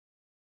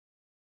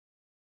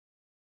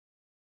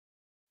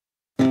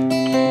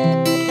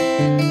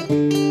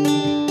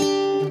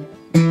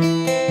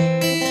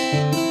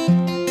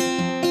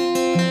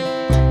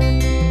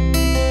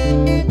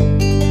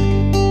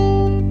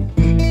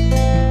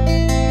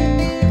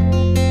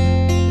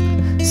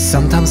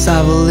Sometimes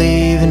I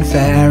believe in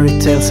fairy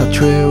tales are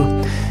true.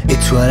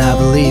 It's what I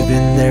believe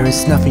in, there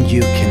is nothing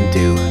you can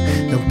do.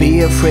 Don't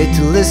be afraid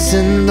to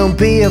listen, don't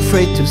be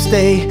afraid to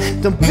stay,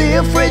 don't be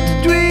afraid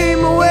to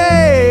dream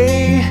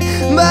away.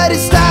 But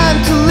it's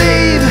time to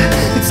leave,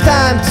 it's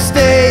time to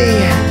stay,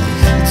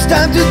 it's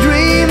time to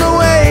dream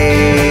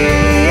away.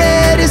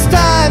 It is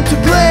time to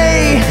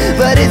play,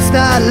 but it's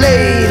not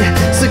late,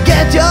 so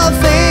get your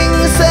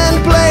things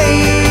and play.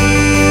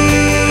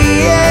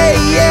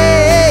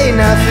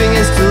 Nothing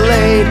is too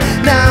late,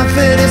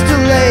 nothing is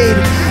too late,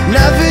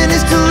 nothing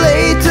is too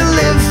late to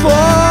live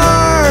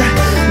for.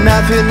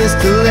 Nothing is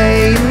too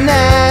late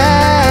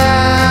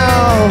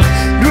now.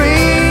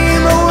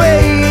 Dream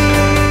away.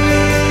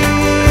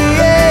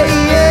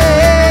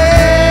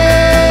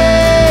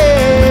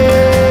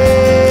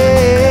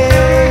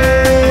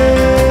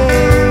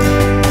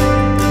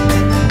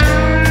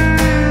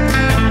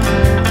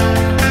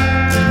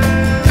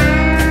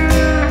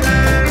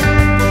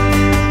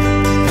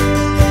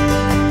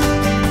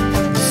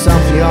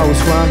 You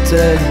always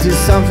wanted, do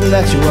something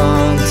that you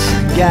want.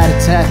 Got a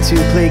tattoo,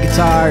 play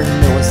guitar,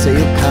 no one say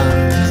you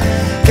can't.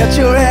 Cut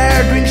your hair,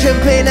 drink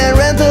champagne and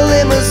rent a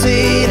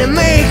limousine, and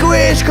make a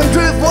wish come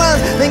true for once,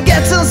 then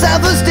get some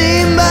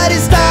self-esteem. But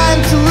it's time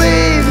to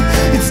leave,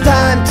 it's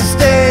time to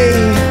stay,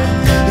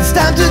 it's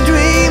time to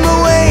dream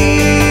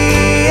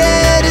away.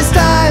 It is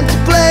time to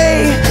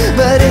play,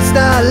 but it's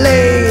not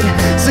late,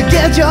 so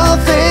get your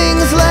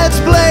things, let's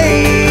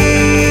play.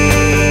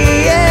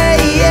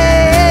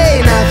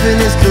 Nothing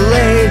is too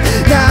late,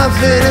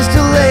 nothing is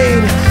too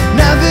late,